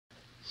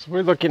So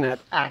we're looking at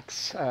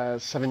Acts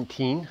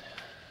 17,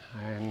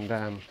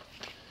 and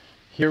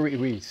here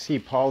we see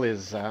Paul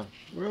is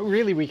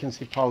really we can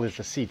see Paul is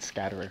a seed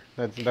scatterer.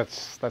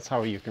 That's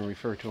how you can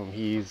refer to him.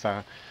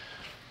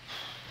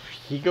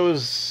 He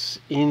goes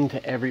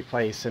into every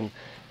place, and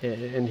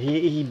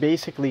he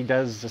basically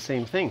does the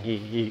same thing.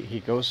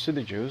 He goes to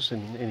the Jews,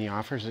 and he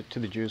offers it to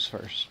the Jews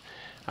first,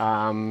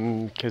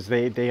 because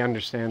they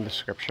understand the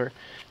scripture.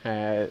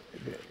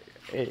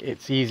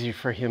 It's easy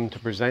for him to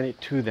present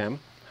it to them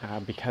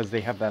because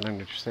they have that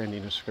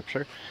understanding of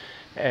scripture,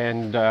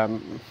 and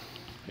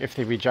if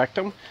they reject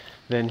him,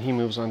 then he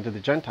moves on to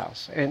the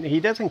Gentiles, and he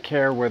doesn't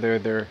care whether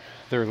they're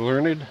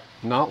learned,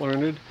 not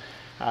learned.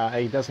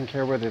 He doesn't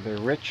care whether they're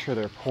rich or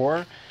they're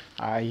poor.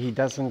 He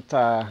doesn't,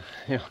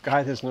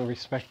 God is no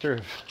respecter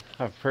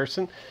of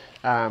person.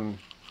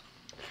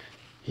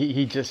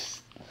 He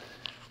just,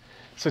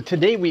 so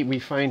today we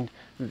find,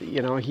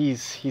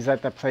 he's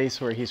at that place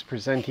where he's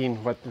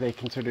presenting what they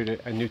considered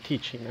a new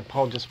teaching, and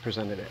Paul just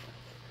presented it.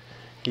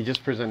 He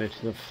just presented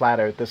to them flat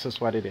out, this is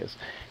what it is.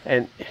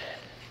 And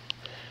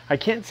I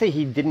can't say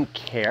he didn't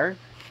care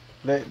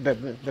that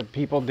the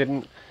people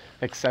didn't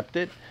accept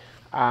it,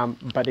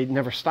 but it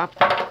never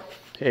stopped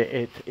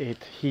him.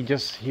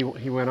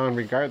 He went on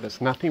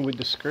regardless. Nothing would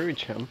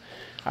discourage him.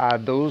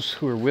 Those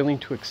who were willing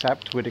to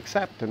accept would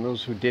accept, and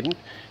those who didn't,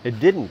 it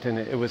didn't. And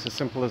it was as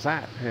simple as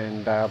that.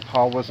 And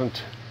Paul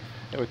wasn't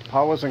going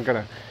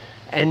to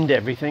end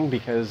everything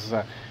because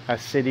a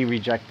city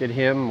rejected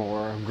him,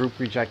 or a group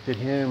rejected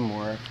him,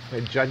 or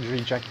a judge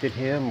rejected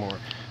him, or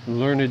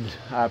learned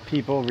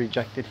people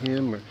rejected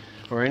him,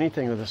 or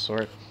anything of the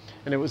sort.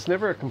 And it was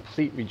never a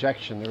complete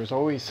rejection. There was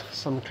always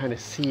some kind of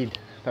seed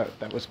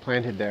that was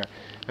planted there,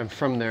 and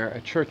from there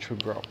a church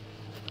would grow.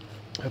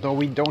 Although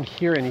we don't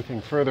hear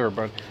anything further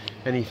about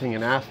anything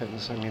in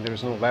Athens. I mean,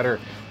 there's no letter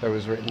that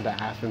was written to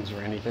Athens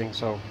or anything,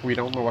 so we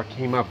don't know what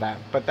came of that.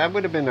 But that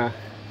would have been a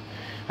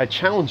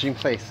challenging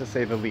place, to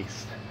say the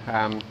least.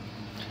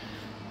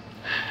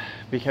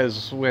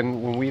 Because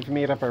when we've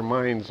made up our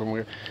minds, when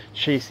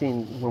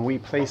we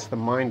place the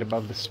mind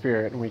above the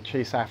spirit, and we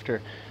chase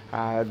after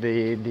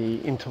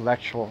the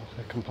intellectual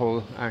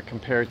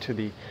compared to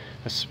the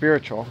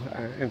spiritual,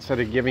 instead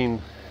of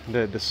giving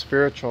the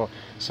spiritual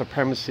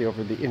supremacy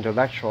over the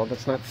intellectual.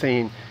 That's not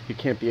saying you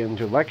can't be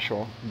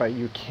intellectual, but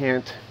you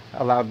can't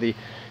allow the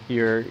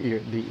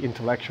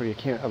intellectual, you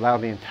can't allow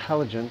the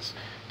intelligence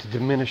to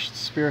diminish the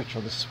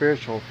spiritual. The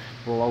spiritual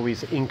will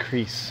always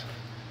increase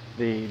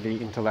the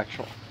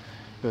intellectual.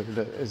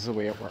 Is the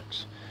way it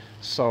works.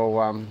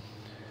 So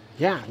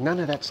none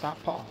of that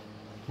stopped Paul.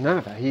 None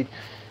of that.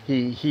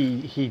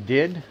 He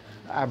did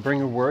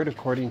bring a word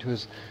according to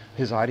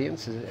his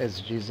audience,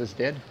 as Jesus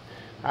did,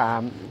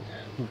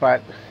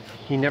 but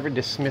he never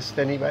dismissed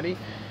anybody.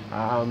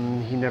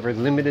 He never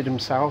limited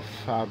himself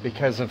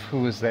because of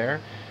who was there.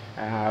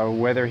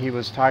 Whether he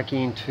was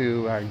talking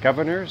to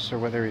governors, or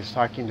whether he was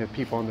talking to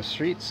people on the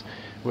streets,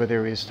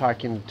 whether he was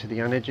talking to the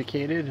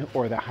uneducated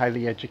or the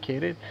highly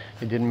educated,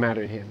 it didn't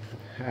matter to him.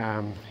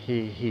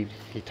 He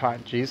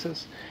taught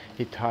Jesus.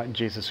 He taught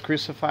Jesus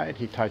crucified.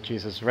 He taught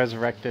Jesus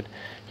resurrected.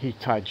 He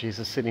taught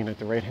Jesus sitting at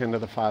the right hand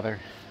of the Father,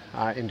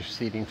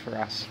 interceding for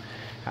us.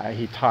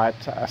 He taught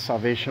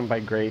salvation by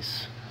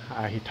grace.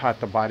 He taught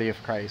the body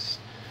of Christ.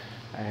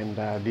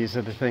 And these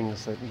are the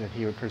things that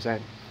he would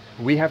present.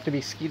 We have to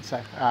be seed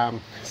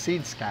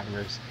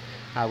scatterers.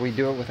 We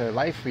do it with our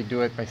life. We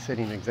do it by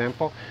setting an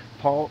example.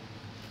 Paul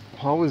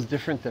was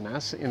different than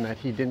us in that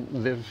he didn't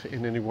live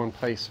in any one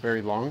place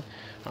very long.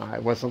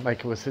 It wasn't like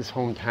it was his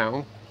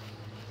hometown.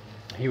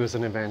 He was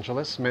an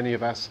evangelist. Many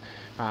of us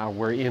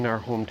were in our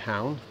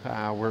hometown.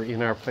 We're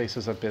in our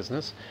places of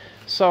business.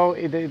 So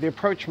the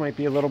approach might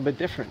be a little bit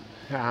different.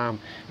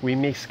 We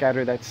may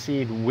scatter that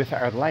seed with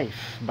our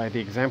life, by the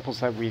examples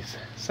that we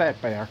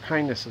set, by our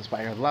kindnesses,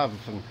 by our love,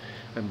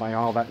 and by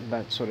all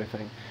that sort of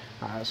thing.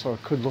 So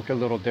it could look a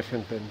little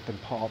different than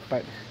Paul,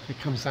 but it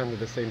comes down to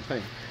the same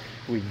thing.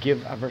 We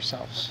give of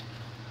ourselves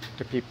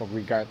to people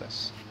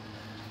regardless.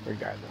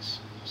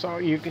 So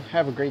you can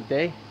have a great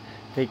day.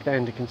 Take that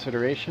into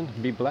consideration.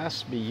 Be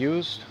blessed, be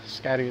used,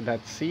 scatter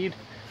that seed,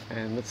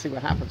 and let's see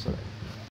what happens with it.